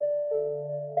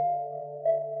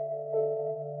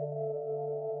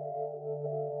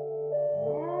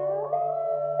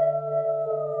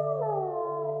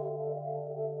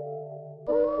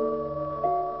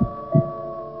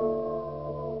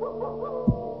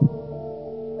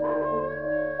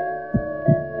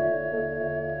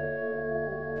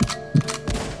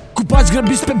Toți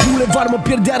grăbiți pe bulevard, mă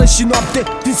pierd iarăși noapte.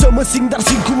 Tin să mă simt, dar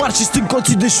simt cum ar și sunt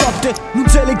încolțit de șoapte. Nu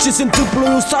înțeleg ce se întâmplă,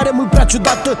 e o stare mult prea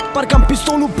ciudată. Parcă am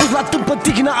pistolul pus la tâmplă,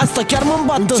 Tihna, asta chiar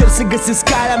mă-mbată. Încerc să găsesc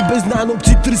calea în bezna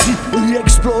nopții târzii. Îi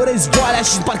explorez valea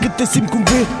și parcă te simt cum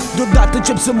vei. Deodată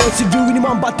încep să mă viu,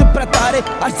 inima-mi bate prea tare.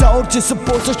 Aș da orice să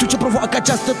pot să știu ce provoacă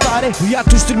această tare.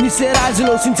 Atunci trimise razele,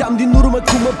 o simțeam din urmă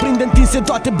cum mă prinde. Întinse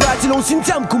toate brațele, o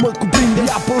simțeam cum mă cuprinde.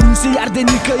 Ea păruse iar de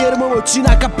nicăieri, mă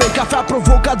măcina ca pe cafea.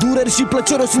 Provoca dureri și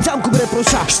plăcere, o simțeam cum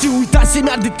reproșa. Știu, uitasem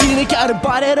iar de tine, chiar îmi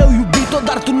pare rău, iubito.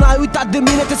 Dar tu n-ai uitat de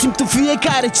mine, te simt în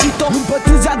fiecare cito.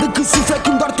 Împătrânzi adânc în suflet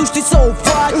când doar tu știi să o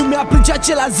faci. Îmi aplice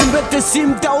același zâmbet, te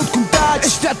simt, te aud cum taci.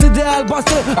 Ești atât de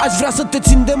albastră, aș vrea să te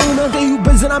țin de mână. Te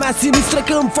iubesc, zâna mea sinistră,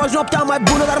 că îmi faci noaptea mai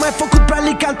bună. Dar m-ai făcut prea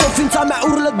licantropie, ființa mea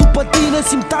urlă după tine.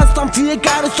 Simt asta în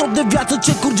fiecare strop de viață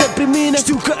ce curge prin mine.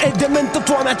 Știu că e dementă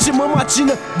foamea ce mă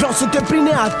macină. Vreau să te prind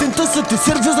neatentă, să te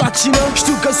servez la cină.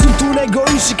 Știu că sunt un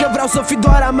egoist și că vreau să fii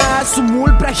doar a mea. Sunt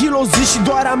mult prea hilozit și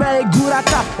doar a mea e gura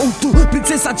ta. Tu,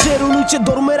 prințesa cerului ce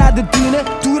dormerea de tine.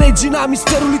 Tu, regina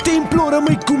misterului, te imploră,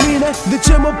 măi cu mine. De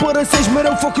ce mă părăsești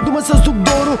mereu, făcându-mă să-ți duc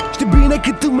dorul? Știi bine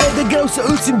cât îmi e de greu să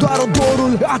îți simt doar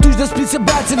odorul. Atunci desprinse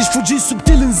brațele și fugi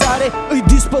subtil în zare. Îi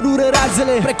dispărură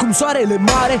razele, precum soarele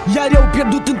mare. Iar eu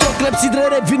pierdut într-o clepsidră,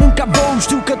 revin în cabou.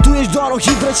 Știu că tu ești doar o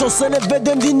hidră și o să ne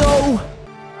vedem din nou.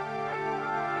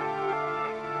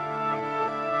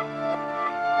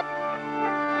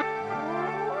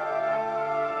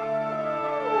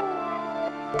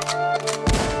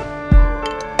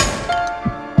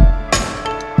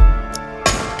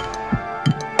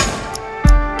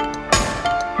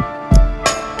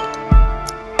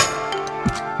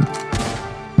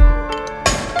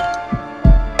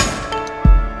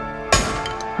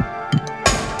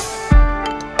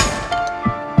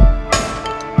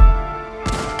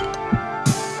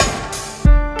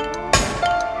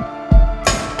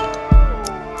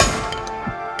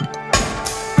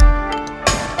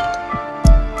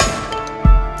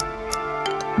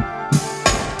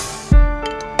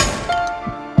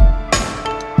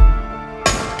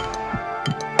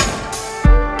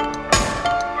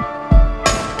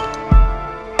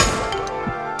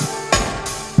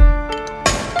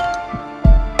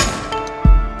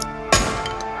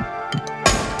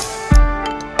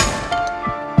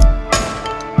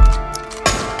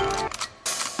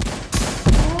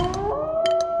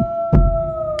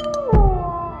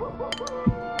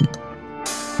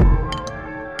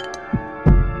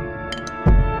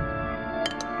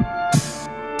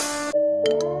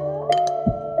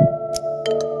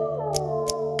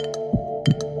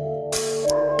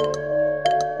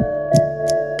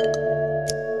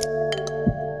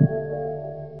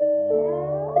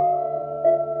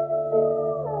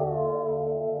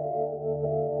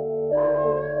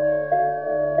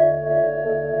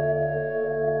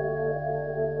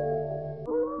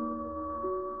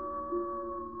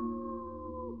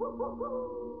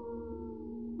 Woo!